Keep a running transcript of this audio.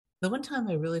The one time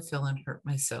I really fell and hurt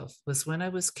myself was when I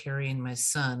was carrying my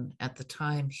son. At the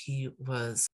time, he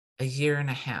was a year and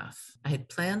a half. I had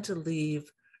planned to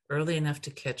leave early enough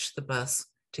to catch the bus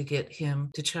to get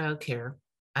him to childcare.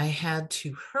 I had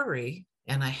to hurry,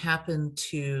 and I happened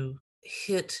to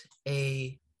hit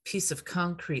a piece of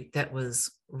concrete that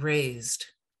was raised.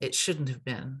 It shouldn't have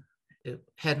been. It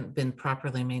hadn't been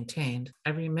properly maintained. I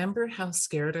remember how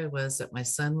scared I was that my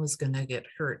son was going to get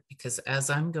hurt because as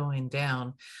I'm going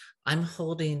down, I'm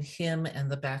holding him and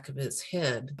the back of his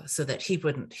head so that he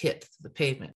wouldn't hit the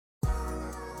pavement.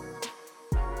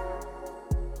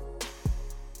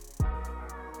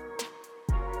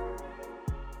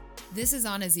 This is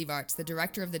Anna Zivarts, the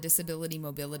director of the Disability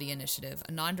Mobility Initiative,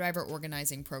 a non-driver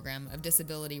organizing program of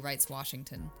Disability Rights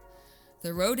Washington.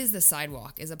 The Road is the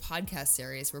Sidewalk is a podcast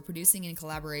series we're producing in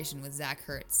collaboration with Zach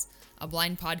Hertz, a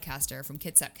blind podcaster from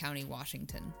Kitsap County,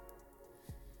 Washington.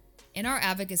 In our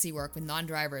advocacy work with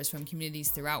non-drivers from communities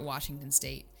throughout Washington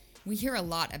state, we hear a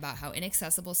lot about how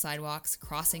inaccessible sidewalks,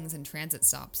 crossings, and transit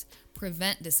stops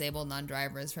prevent disabled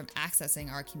non-drivers from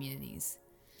accessing our communities.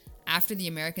 After the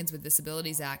Americans with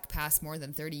Disabilities Act passed more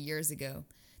than 30 years ago,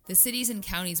 the cities and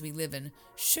counties we live in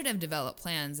should have developed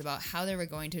plans about how they were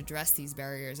going to address these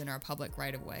barriers in our public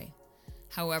right-of-way.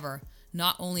 However,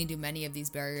 not only do many of these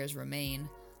barriers remain,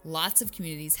 lots of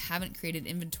communities haven't created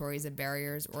inventories of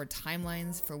barriers or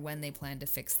timelines for when they plan to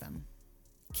fix them.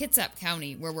 Kitsap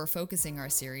County, where we're focusing our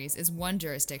series, is one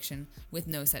jurisdiction with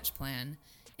no such plan.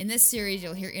 In this series,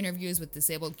 you'll hear interviews with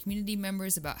disabled community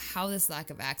members about how this lack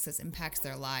of access impacts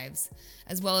their lives,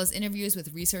 as well as interviews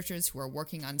with researchers who are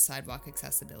working on sidewalk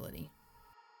accessibility.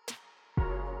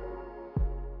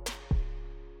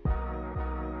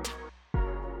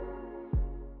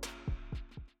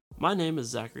 My name is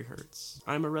Zachary Hertz.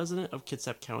 I'm a resident of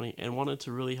Kitsap County and wanted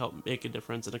to really help make a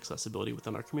difference in accessibility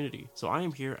within our community, so I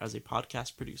am here as a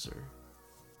podcast producer.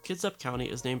 Kitsap County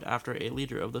is named after a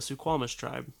leader of the Suquamish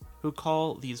tribe, who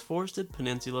call these forested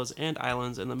peninsulas and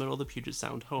islands in the middle of the Puget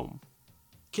Sound home.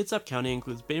 Kitsap County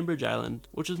includes Bainbridge Island,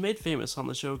 which was made famous on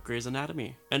the show Grey's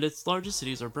Anatomy, and its largest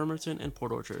cities are Bremerton and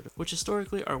Port Orchard, which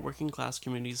historically are working class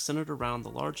communities centered around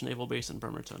the large naval base in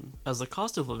Bremerton. As the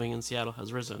cost of living in Seattle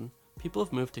has risen, people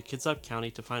have moved to Kitsap County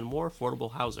to find more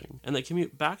affordable housing, and they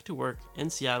commute back to work in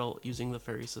Seattle using the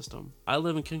ferry system. I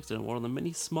live in Kingston, one of the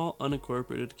many small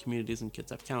unincorporated communities in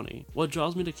Kitsap County. What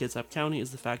draws me to Kitsap County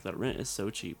is the fact that rent is so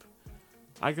cheap.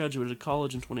 I graduated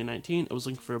college in 2019 and was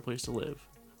looking for a place to live.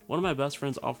 One of my best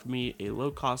friends offered me a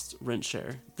low-cost rent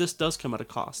share. This does come at a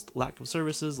cost: lack of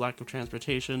services, lack of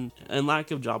transportation, and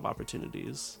lack of job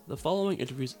opportunities. The following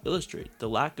interviews illustrate the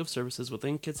lack of services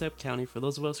within Kitsap County for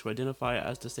those of us who identify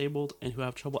as disabled and who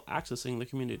have trouble accessing the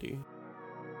community.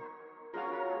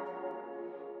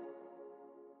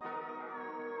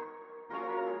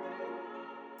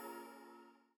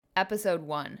 Episode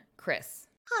 1, Kris.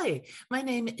 Hi, my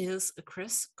name is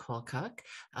Kris Colcock.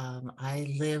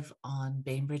 I live on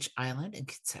Bainbridge Island in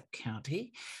Kitsap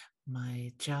County.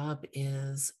 My job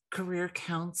is career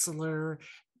counselor,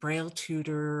 Braille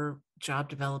tutor, job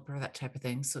developer, that type of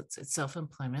thing. So it's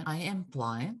self-employment. I am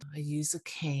blind. I use a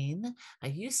cane. I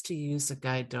used to use a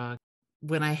guide dog.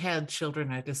 When I had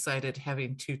children, I decided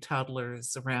having 2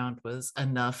 toddlers around was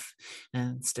enough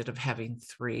instead of having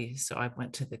 3. So I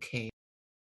went to the cane.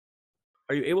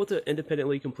 Are you able to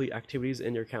independently complete activities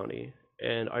in your county,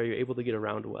 and are you able to get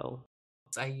around well?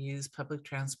 I use public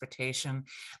transportation.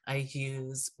 I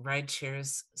use ride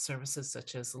shares services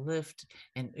such as Lyft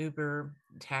and Uber,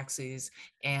 taxis.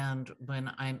 And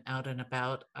when I'm out and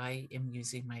about, I am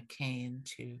using my cane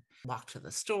to walk to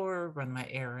the store, run my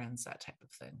errands, that type of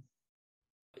thing.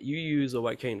 You use a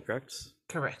white cane, correct?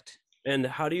 Correct. And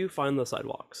how do you find the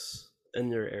sidewalks in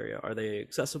your area? Are they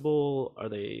accessible? Are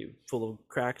they full of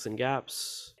cracks and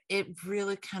gaps? It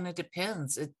really kind of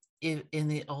depends. In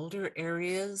the older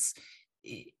areas,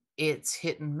 it's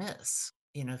hit and miss.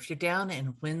 You know, if you're down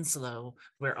in Winslow,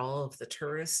 where all of the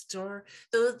tourists are,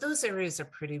 those areas are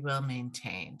pretty well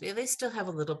maintained. They still have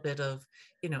a little bit of,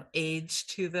 age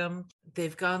to them.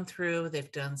 They've gone through,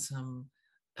 they've done some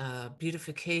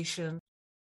beautification.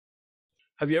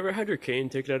 Have you ever had your cane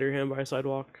taken out of your hand by a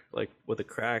sidewalk, like with a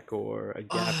crack or a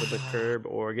gap in the curb,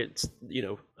 or get,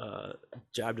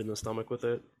 jabbed in the stomach with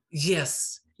it?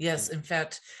 Yes. In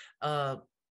fact,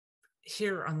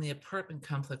 here on the apartment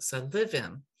complex I live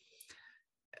in,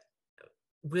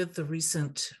 with the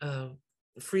recent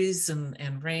freeze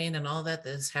and rain and all that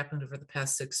has happened over the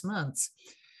past 6 months,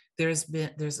 there's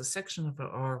a section of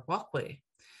our walkway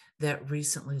that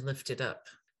recently lifted up.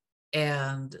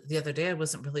 And the other day I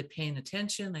wasn't really paying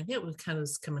attention. I knew it was kind of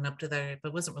coming up to that,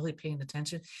 but wasn't really paying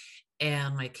attention.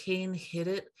 And my cane hit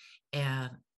it,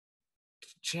 and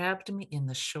jabbed me in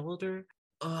the shoulder.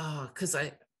 Oh, because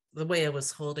the way I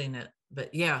was holding it.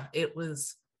 But yeah, it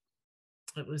was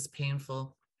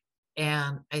painful.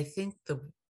 And I think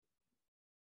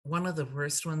one of the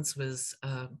worst ones was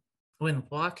when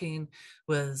walking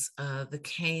was the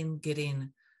cane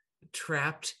getting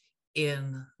trapped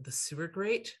in the sewer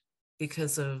grate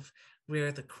because of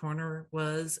where the corner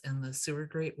was and the sewer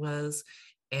grate was.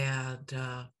 And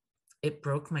it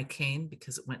broke my cane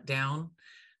because it went down.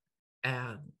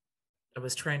 And I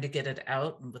was trying to get it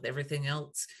out, and with everything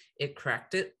else, it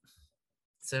cracked it.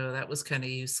 So that was kind of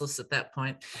useless at that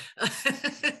point.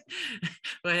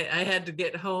 I had to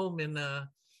get home in a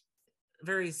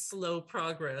very slow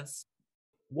progress.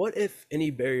 What, if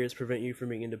any, barriers prevent you from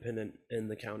being independent in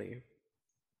the county?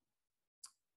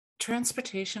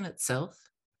 Transportation itself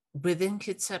within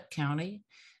Kitsap County,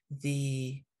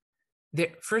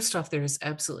 first off, there is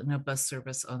absolutely no bus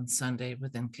service on Sunday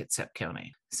within Kitsap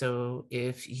County. So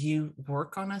if you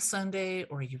work on a Sunday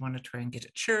or you want to try and get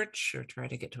to church or try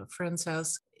to get to a friend's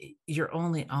house, your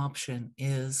only option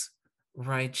is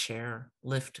rideshare,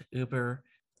 Lyft, Uber,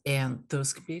 and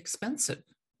those can be expensive.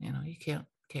 You can't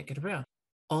get around.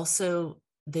 Also,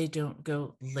 they don't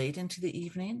go late into the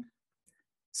evening.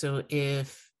 So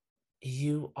if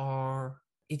you are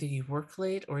either you work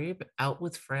late or you're out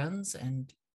with friends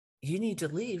and you need to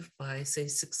leave by, say,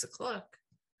 6 o'clock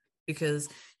because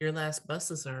your last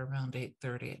buses are around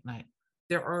 8:30 at night.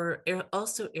 There are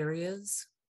also areas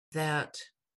that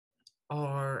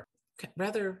are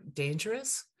rather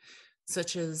dangerous,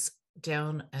 such as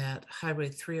down at Highway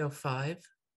 305.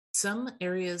 Some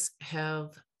areas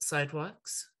have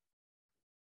sidewalks,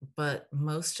 but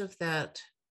most of that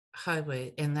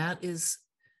highway, and that is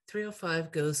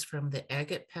 305, goes from the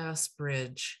Agate Pass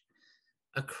Bridge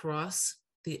across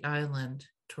the island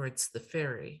towards the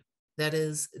ferry. That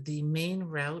is the main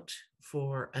route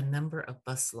for a number of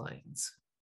bus lines.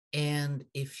 And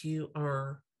if you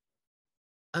are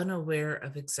unaware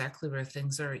of exactly where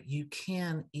things are, you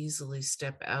can easily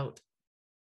step out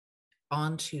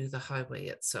onto the highway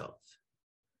itself.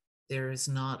 There is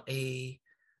not a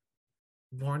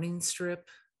warning strip.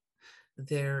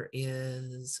 There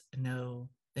is no,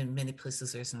 in many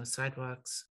places, there's no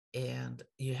sidewalks. And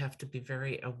you have to be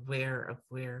very aware of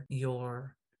where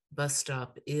your bus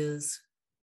stop is.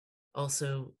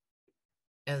 Also,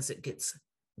 as it gets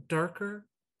darker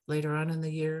later on in the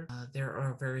year, there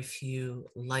are very few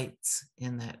lights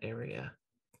in that area.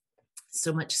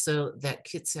 So much so that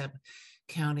Kitsap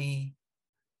County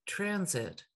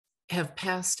Transit have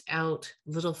passed out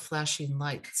little flashing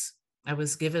lights. I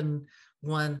was given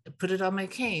one, put it on my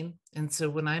cane. And so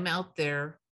when I'm out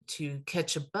there to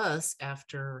catch a bus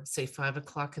after, say, 5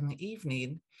 o'clock in the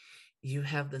evening, you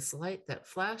have this light that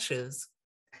flashes,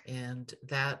 and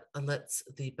that lets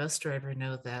the bus driver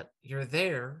know that you're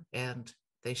there and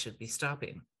they should be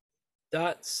stopping.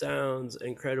 That sounds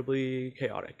incredibly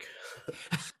chaotic.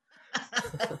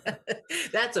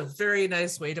 That's a very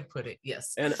nice way to put it.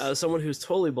 Yes. And as someone who's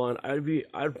totally blind, I'd be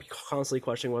constantly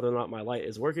questioning whether or not my light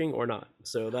is working or not.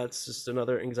 So that's just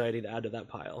another anxiety to add to that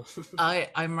pile.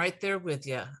 I'm right there with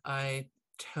you. I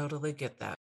totally get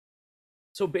that.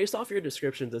 So based off your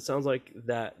descriptions, it sounds like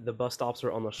that the bus stops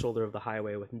are on the shoulder of the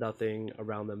highway with nothing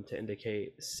around them to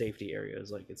indicate safety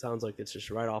areas. Like, it sounds like it's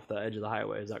just right off the edge of the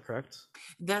highway. Is that correct?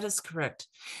 That is correct.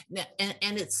 Now,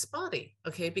 and it's spotty,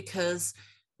 okay, because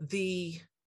the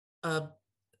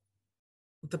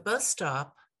bus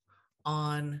stop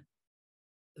on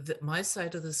my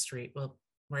side of the street, well,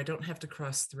 where I don't have to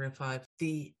cross 305,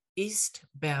 the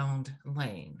eastbound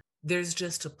lane, there's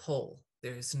just a pole.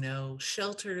 There's no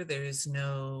shelter, there's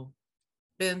no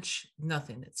bench,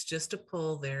 nothing. It's just a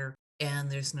pole there, and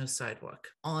there's no sidewalk.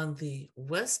 On the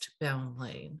westbound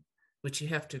lane, which you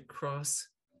have to cross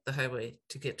the highway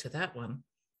to get to that one,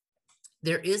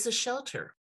 there is a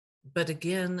shelter. But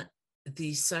again,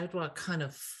 the sidewalk kind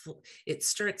of, it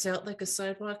starts out like a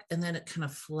sidewalk and then it kind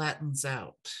of flattens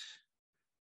out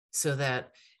so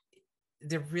that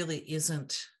there really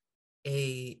isn't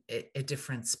a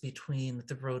difference between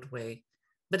the roadway,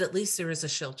 but at least there is a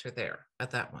shelter there at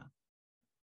that one.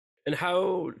 And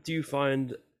how do you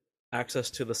find access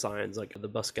to the signs, like the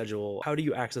bus schedule? How do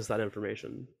you access that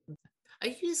information?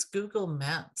 I use Google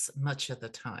Maps much of the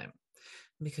time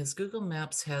because Google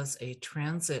Maps has a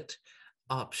transit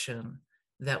option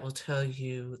that will tell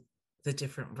you the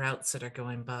different routes that are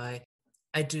going by.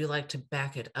 I do like to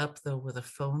back it up, though, with a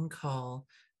phone call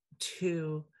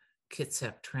to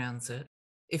Kitsap Transit.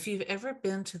 If you've ever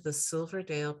been to the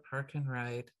Silverdale Park and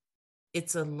Ride,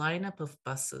 it's a lineup of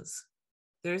buses.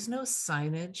 There's no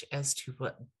signage as to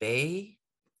what bay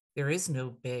There is no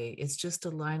bay. It's just a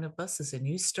line of buses. And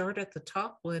you start at the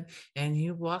top one and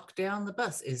you walk down the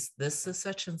bus. Is this the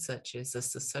such and such? Is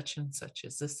this the such and such?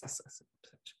 Is this the such and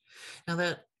such? Now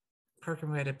that park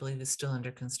and ride, I believe, is still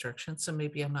under construction. So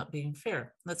maybe I'm not being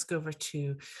fair. Let's go over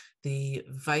to the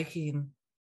Viking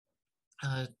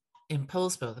in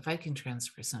Poulsbo, the Viking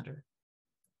Transfer Center.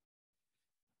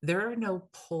 There are no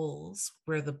poles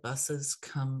where the buses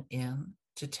come in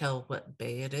to tell what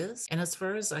bay it is. And as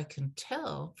far as I can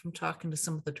tell from talking to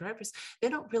some of the drivers, they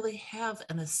don't really have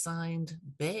an assigned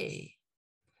bay.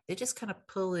 They just kind of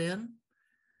pull in,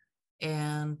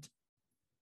 and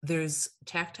there's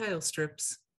tactile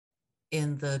strips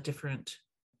in the different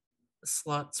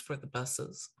slots for the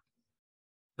buses.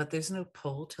 But there's no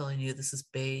pole telling you this is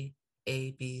bay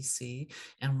A, B, C,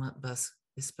 and what bus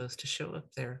is supposed to show up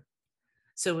there.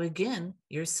 So again,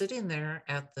 you're sitting there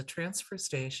at the transfer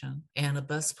station and a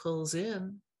bus pulls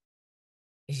in.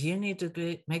 You need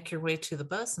to make your way to the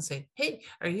bus and say, hey,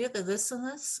 are you the this and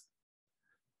this?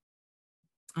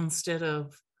 Instead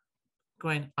of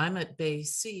going, I'm at bay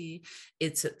C,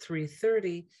 it's at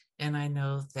 3:30, and I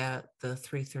know that the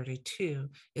 3:32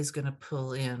 is going to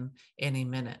pull in any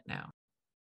minute now.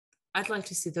 I'd like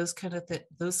to see those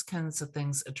kinds of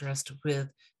things addressed with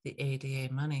the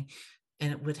ADA money.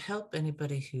 And it would help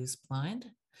anybody who's blind.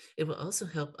 It will also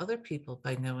help other people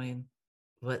by knowing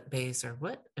what bays are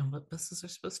what and what buses are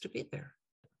supposed to be there.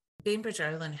 Bainbridge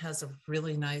Island has a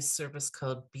really nice service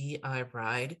called BI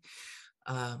Ride,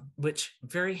 which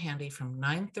very handy from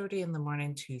 9:30 in the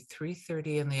morning to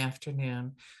 3:30 in the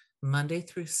afternoon, Monday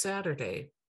through Saturday.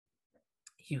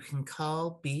 You can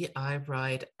call BI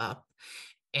Ride up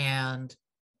and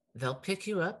they'll pick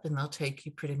you up and they'll take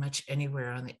you pretty much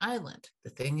anywhere on the island. The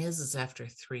thing is after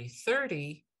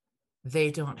 3:30, they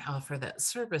don't offer that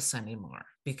service anymore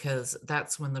because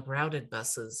that's when the routed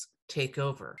buses take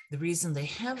over. The reason they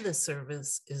have this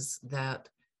service is that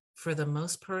for the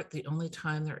most part, the only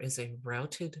time there is a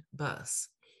routed bus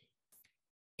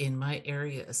in my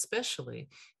area especially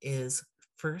is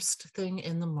first thing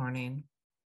in the morning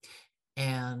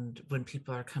and when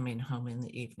people are coming home in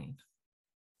the evening.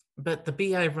 But the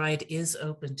BI Ride is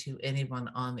open to anyone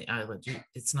on the island.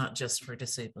 It's not just for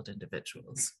disabled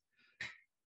individuals.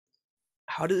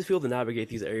 How does it feel to navigate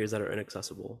these areas that are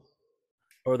inaccessible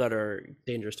or that are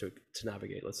dangerous to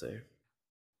navigate, let's say?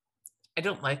 I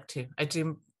don't like to. I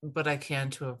do what I can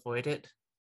to avoid it.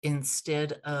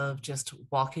 Instead of just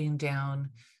walking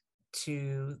down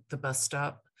to the bus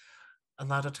stop, a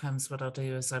lot of times what I'll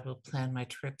do is I will plan my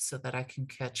trip so that I can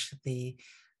catch the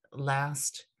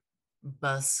last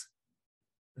bus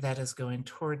that is going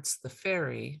towards the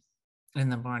ferry in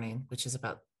the morning, which is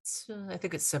about, I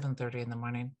think it's 7:30 in the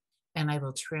morning. And I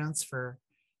will transfer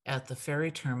at the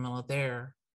ferry terminal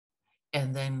there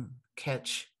and then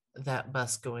catch that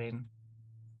bus going,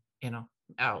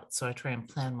 out. So I try and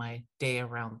plan my day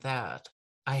around that.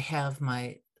 I have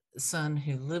my son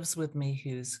who lives with me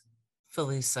who's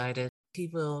fully sighted. He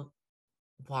will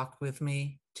walk with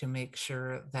me to make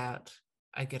sure that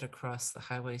I get across the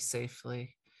highway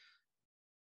safely,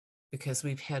 because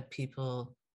we've had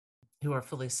people who are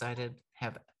fully sighted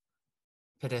have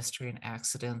pedestrian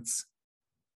accidents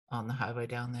on the highway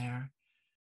down there.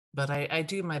 But I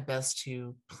do my best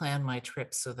to plan my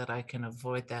trip so that I can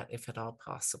avoid that if at all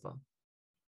possible.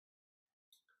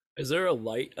 Is there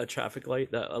a traffic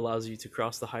light that allows you to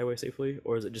cross the highway safely,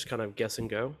 or is it just kind of guess and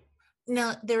go?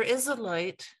 Now, there is a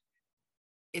light.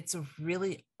 It's a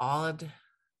really odd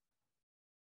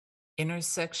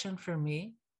intersection for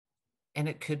me. And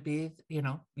it could be,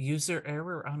 user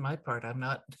error on my part. I'm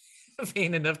not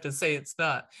vain enough to say it's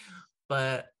not.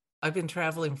 But I've been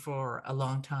traveling for a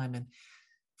long time. And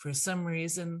for some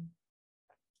reason,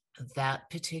 that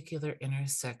particular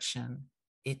intersection,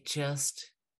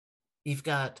 you've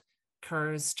got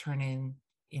cars turning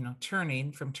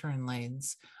from turn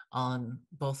lanes on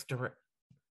both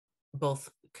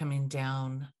coming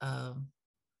down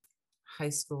High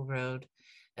School Road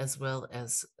as well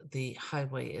as the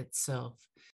highway itself.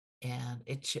 And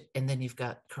then you've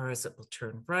got cars that will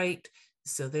turn right.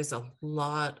 So there's a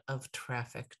lot of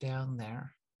traffic down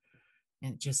there.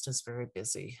 And it just is very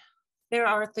busy. There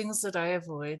are things that I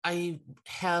avoid. I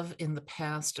have in the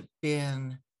past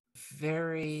been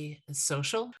very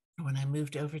social. When I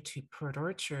moved over to Port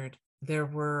Orchard, there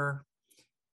were,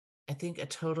 I think, a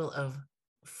total of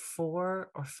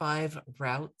 4 or 5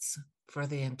 routes for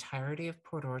the entirety of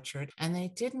Port Orchard, and they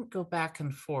didn't go back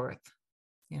and forth.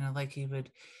 Like you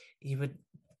would,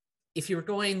 if you were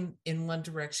going in one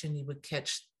direction, you would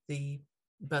catch the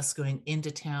bus going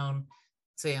into town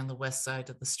say on the west side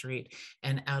of the street,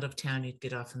 and out of town, you'd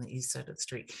get off on the east side of the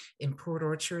street. In Port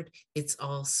Orchard, it's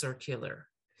all circular.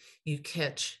 You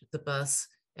catch the bus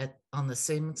on the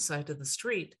same side of the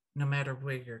street, no matter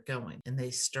where you're going. And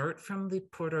they start from the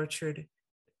Port Orchard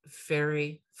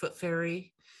foot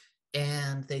ferry,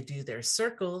 and they do their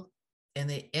circle, and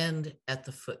they end at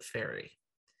the foot ferry.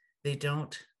 They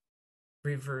don't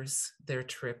reverse their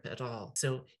trip at all.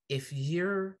 So if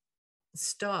your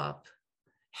stop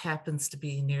happens to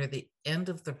be near the end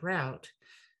of the route,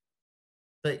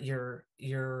 but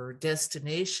your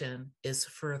destination is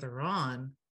further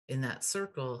on in that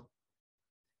circle,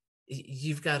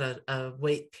 you've got a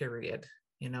wait period.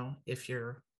 If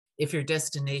your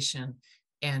destination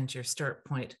and your start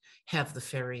point have the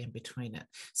ferry in between it.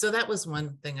 So that was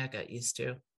one thing I got used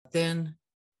to. Then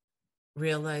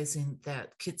realizing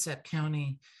that Kitsap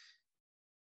County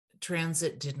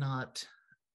transit did not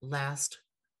last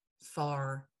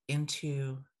far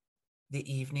into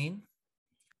the evening.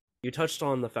 You touched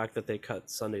on the fact that they cut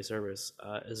Sunday service.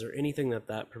 Is there anything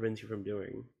that prevents you from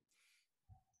doing?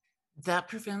 That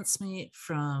prevents me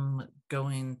from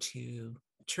going to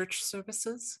church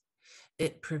services.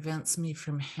 It prevents me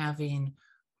from having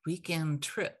weekend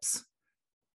trips,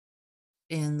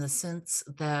 in the sense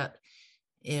that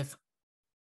if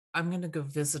I'm going to go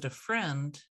visit a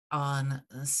friend on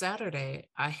a Saturday,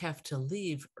 I have to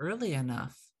leave early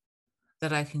enough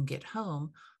that I can get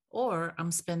home, or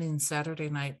I'm spending Saturday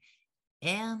night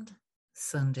and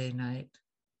Sunday night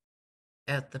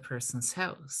at the person's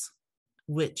house,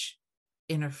 which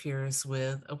interferes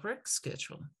with a work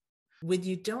schedule. When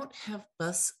you don't have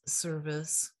bus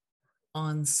service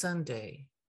on Sunday,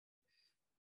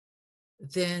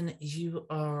 then you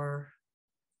are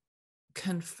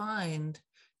confined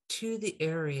to the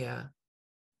area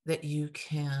that you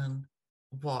can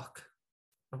walk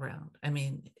around. I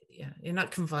mean, yeah, you're not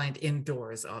confined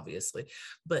indoors, obviously,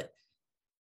 but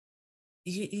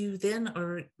you then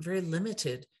are very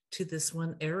limited to this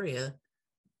one area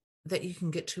that you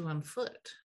can get to on foot.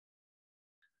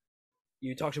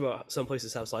 You talked about some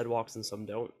places have sidewalks and some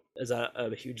don't. Is that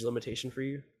a huge limitation for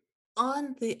you?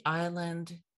 On the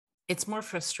island, it's more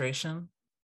frustration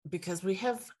because we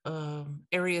have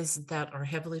areas that are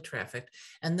heavily trafficked,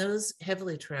 and those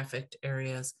heavily trafficked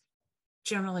areas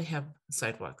generally have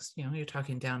sidewalks. You're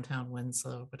talking downtown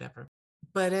Winslow, whatever.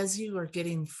 But as you are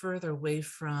getting further away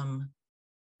from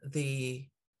the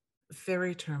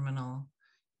ferry terminal,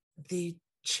 the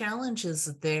challenges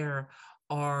there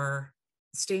are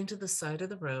staying to the side of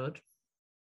the road.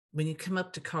 When you come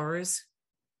up to cars,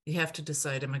 you have to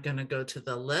decide, am I going to go to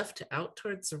the left out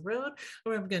towards the road,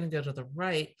 or am I going to go to the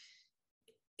right?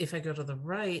 If I go to the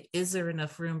right, is there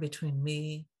enough room between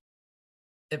the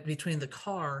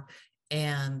car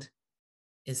and,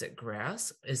 is it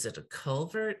grass? Is it a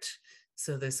culvert?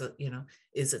 So there's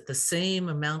is it the same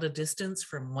amount of distance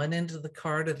from one end of the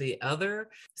car to the other?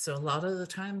 So a lot of the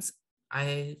times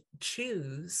I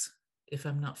choose, if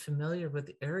I'm not familiar with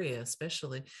the area,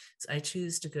 especially, I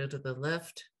choose to go to the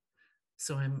left.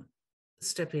 So I'm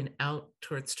stepping out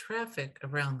towards traffic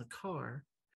around the car,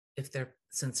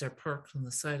 since they're parked on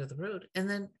the side of the road. And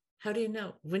then how do you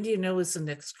know? When do you know is the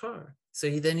next car? So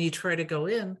you try to go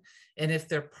in, and if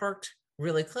they're parked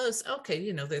really close,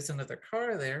 okay, there's another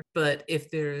car there. But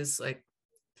if there's like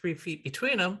 3 feet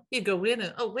between them, you go in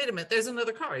and, oh, wait a minute, there's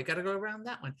another car. You got to go around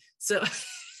that one. So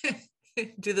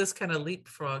do this kind of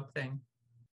leapfrog thing.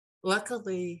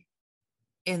 Luckily,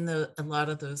 in a lot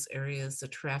of those areas, the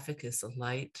traffic is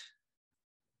light,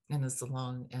 and as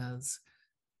long as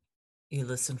you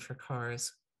listen for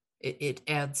cars, it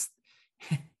adds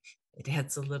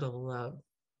a little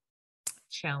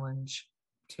challenge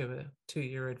to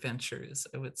your adventures,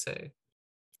 I would say.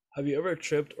 Have you ever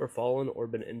tripped or fallen or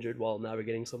been injured while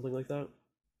navigating something like that?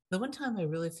 The one time I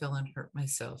really fell and hurt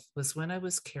myself was when I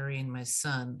was carrying my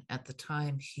son. At the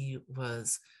time, he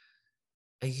was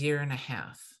a year and a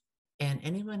half. And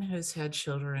anyone who's had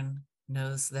children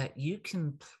knows that you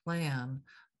can plan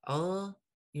all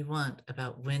you want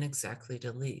about when exactly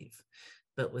to leave.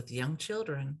 But with young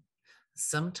children,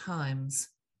 sometimes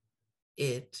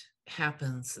it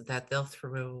happens that they'll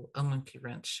throw a monkey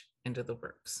wrench into the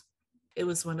works. It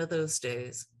was one of those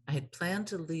days. I had planned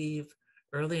to leave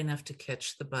early enough to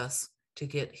catch the bus to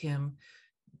get him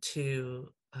to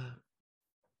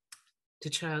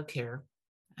childcare.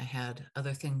 I had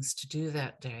other things to do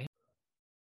that day.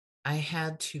 I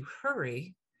had to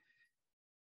hurry.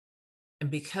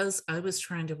 And because I was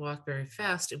trying to walk very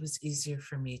fast, it was easier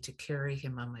for me to carry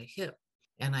him on my hip.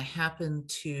 And I happened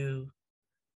to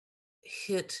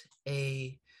hit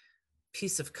a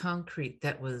piece of concrete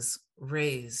that was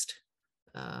raised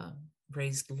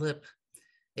lip,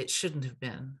 It shouldn't have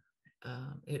been.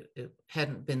 It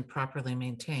hadn't been properly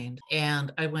maintained.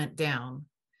 And I went down,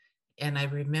 and I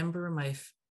remember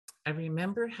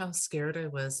how scared I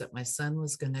was that my son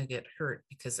was going to get hurt,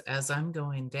 because as I'm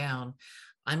going down,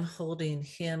 I'm holding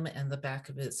him and the back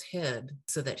of his head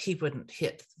so that he wouldn't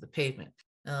hit the pavement.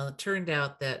 It turned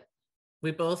out that we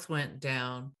both went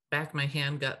down. Back of my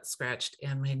hand got scratched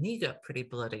and my knee got pretty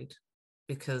bloodied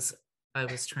because I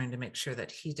was trying to make sure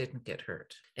that he didn't get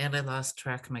hurt. And I lost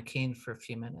track of my cane for a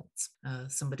few minutes.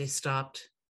 Somebody stopped,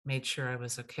 made sure I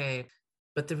was okay.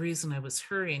 But the reason I was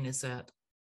hurrying is that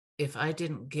if I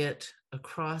didn't get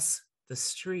across the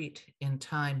street in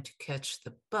time to catch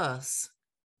the bus,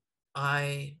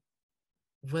 I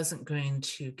wasn't going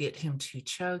to get him to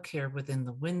childcare within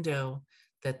the window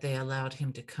that they allowed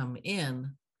him to come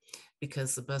in,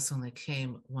 because the bus only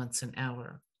came once an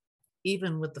hour.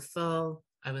 Even with the fall,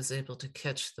 I was able to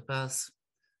catch the bus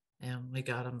and we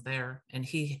got him there. And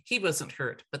he wasn't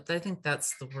hurt, but I think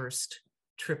that's the worst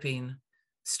tripping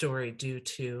story due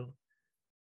to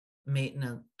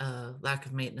maintenance, lack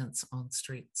of maintenance on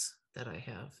streets that I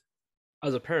have.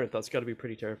 As a parent, that's got to be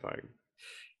pretty terrifying.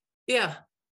 Yeah.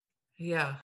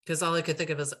 Because all I could think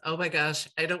of is, oh my gosh,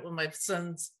 I don't want my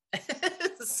son's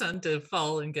son to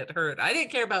fall and get hurt. I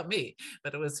didn't care about me,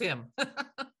 but it was him.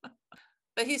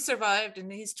 But he survived, and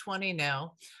he's 20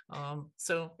 now.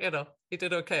 So, he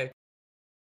did okay.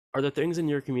 Are there things in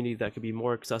your community that could be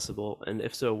more accessible? And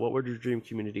if so, what would your dream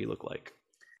community look like?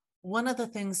 One of the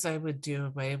things I would do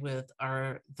away with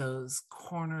are those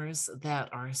corners that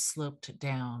are sloped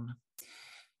down.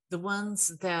 The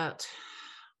ones that,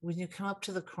 when you come up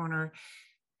to the corner,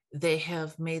 they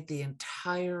have made the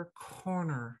entire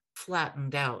corner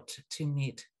flattened out to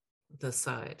meet the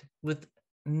side with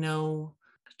no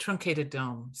truncated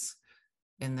domes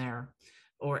in there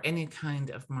or any kind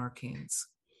of markings.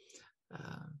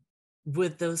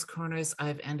 With those corners,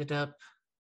 I've ended up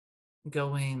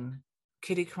going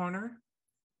kitty corner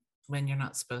when you're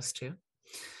not supposed to.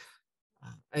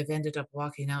 I've ended up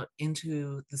walking out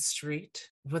into the street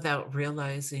without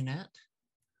realizing it,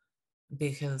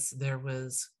 because there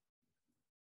was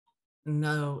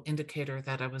no indicator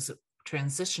that I was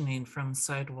transitioning from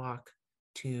sidewalk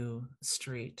to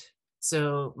street.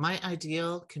 So my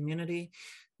ideal community,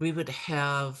 we would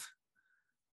have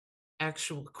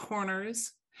actual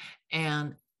corners,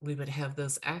 and we would have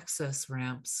those access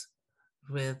ramps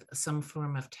with some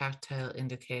form of tactile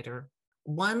indicator.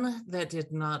 One that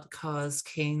did not cause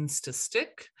canes to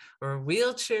stick or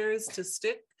wheelchairs to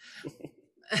stick,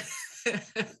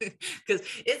 because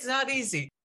it's not easy.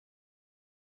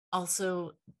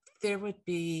 Also, there would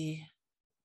be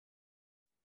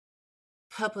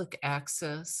public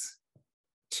access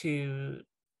to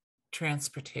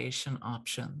transportation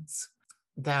options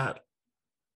that,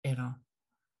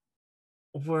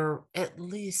 were at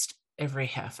least every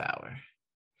half hour,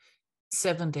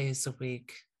 7 days a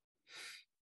week.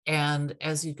 And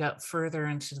as you got further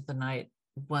into the night,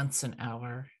 once an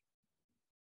hour.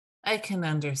 I can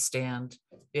understand,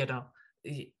 you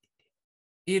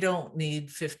don't need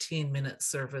 15-minute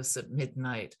service at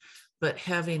midnight, but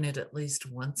having it at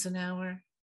least once an hour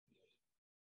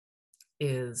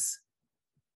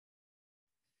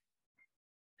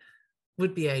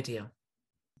would be ideal.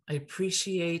 I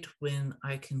appreciate when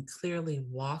I can clearly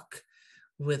walk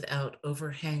without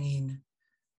overhanging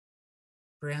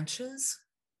branches,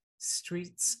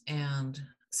 streets, and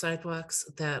sidewalks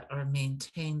that are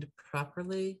maintained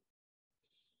properly.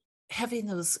 Having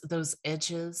those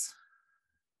edges,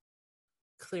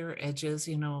 clear edges,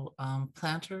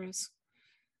 planters.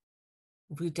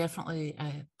 We definitely,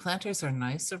 planters are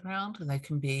nice around and they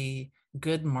can be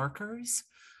good markers,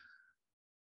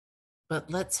 but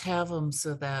let's have them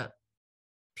so that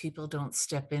people don't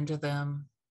step into them.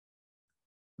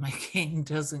 My cane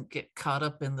doesn't get caught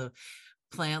up in the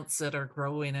plants that are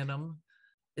growing in them.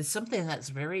 It's something that's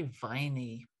very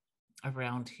viney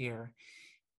around here.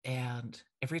 And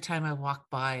every time I walk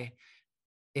by,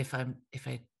 if I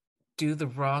do the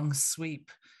wrong sweep,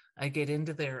 I get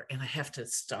into there and I have to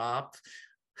stop,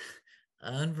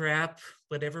 unwrap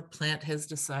whatever plant has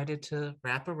decided to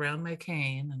wrap around my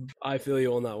cane. And I feel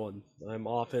you on that one. I'm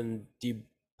often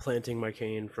planting my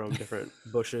cane from different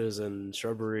bushes and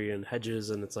shrubbery and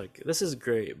hedges, and it's like, this is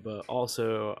great, but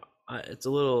also it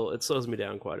slows me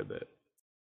down quite a bit.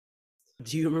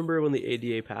 Do you remember when the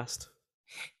ADA passed?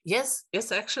 Yes,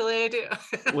 actually I do.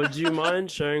 Would you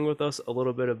mind sharing with us a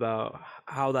little bit about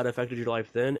how that affected your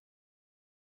life then?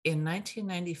 In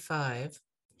 1995,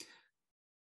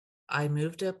 I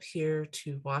moved up here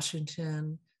to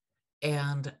Washington,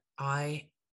 and I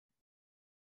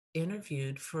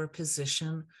interviewed for a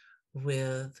position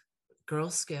with Girl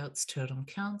Scouts Totem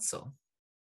Council,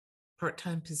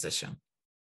 part-time position.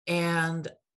 And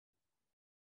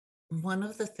one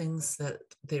of the things that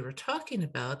they were talking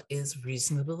about is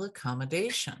reasonable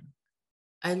accommodation.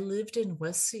 I lived in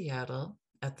West Seattle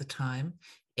at the time,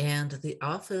 and the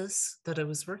office that I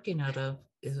was working out of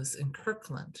is in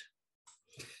Kirkland.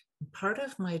 Part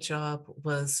of my job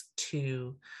was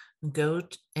to go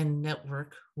and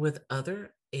network with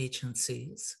other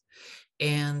agencies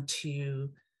and to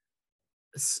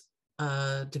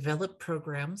develop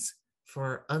programs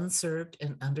for unserved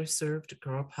and underserved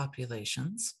girl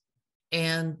populations,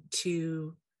 and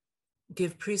to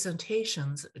give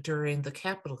presentations during the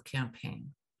Capital Campaign,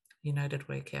 United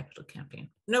Way Capital Campaign.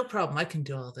 No problem, I can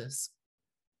do all this.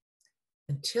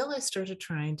 Until I started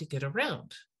trying to get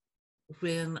around.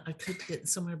 When I could get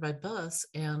somewhere by bus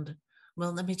and,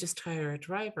 well, let me just hire a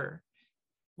driver.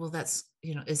 Well, that's,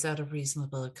 is that a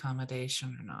reasonable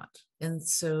accommodation or not? And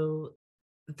so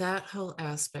that whole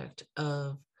aspect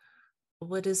of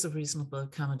what is a reasonable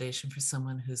accommodation for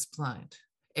someone who's blind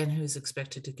and who's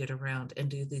expected to get around and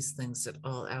do these things at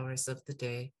all hours of the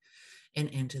day and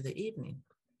into the evening.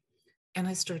 And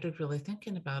I started really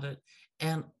thinking about it.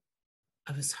 And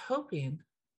I was hoping,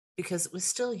 because it was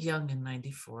still young in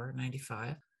 94,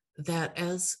 95, that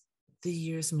as the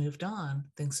years moved on,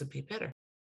 things would be better.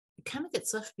 It kind of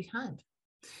gets left behind.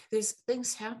 There's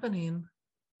things happening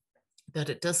that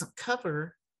it doesn't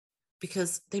cover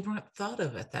because they weren't thought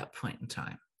of at that point in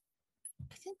time.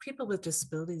 I think people with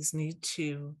disabilities need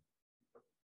to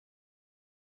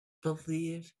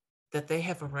believe that they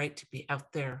have a right to be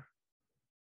out there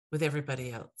with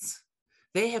everybody else.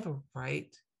 They have a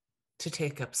right to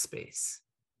take up space.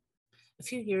 A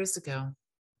few years ago,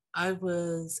 I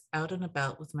was out and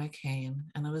about with my cane,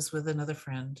 and I was with another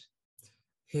friend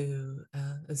who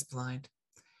is blind.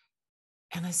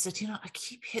 And I said, I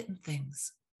keep hitting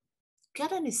things.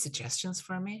 Got any suggestions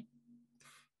for me?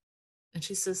 And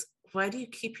she says, why do you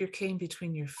keep your cane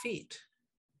between your feet?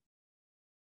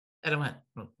 And I went,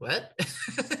 what?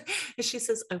 And she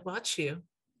says, I watch you,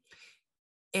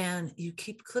 and you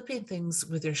keep clipping things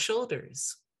with your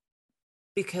shoulders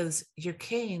because your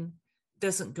cane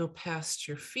doesn't go past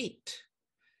your feet.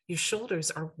 Your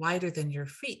shoulders are wider than your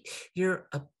feet. You're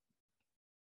a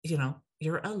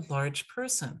large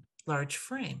person, large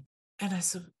frame. And I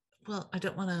said, well, I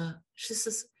don't want to. She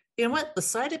says, you know what? The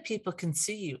sighted people can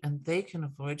see you and they can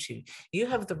avoid you. You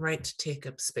have the right to take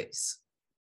up space.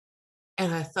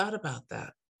 And I thought about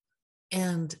that.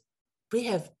 And we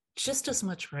have just as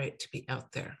much right to be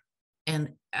out there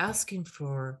and asking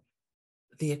for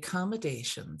the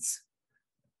accommodations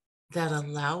that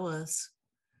allow us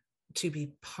to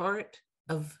be part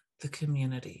of the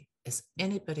community as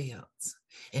anybody else.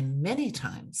 And many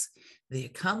times, the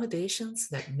accommodations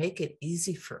that make it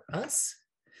easy for us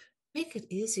make it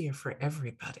easier for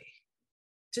everybody.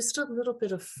 Just a little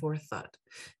bit of forethought,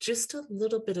 just a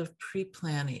little bit of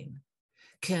pre-planning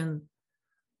can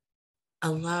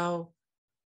allow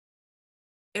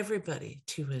everybody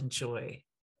to enjoy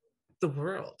the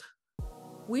world.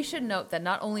 We should note that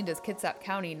not only does Kitsap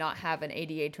County not have an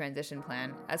ADA transition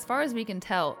plan, as far as we can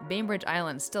tell, Bainbridge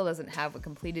Island still doesn't have a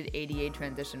completed ADA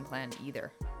transition plan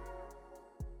either.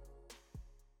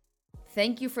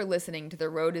 Thank you for listening to The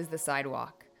Road is the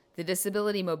Sidewalk. The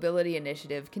Disability Mobility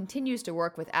Initiative continues to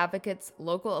work with advocates,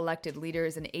 local elected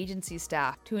leaders, and agency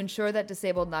staff to ensure that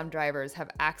disabled non-drivers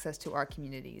have access to our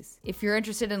communities. If you're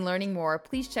interested in learning more,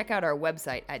 please check out our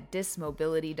website at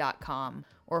dismobility.com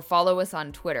or follow us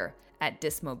on Twitter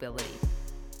 @dismobility.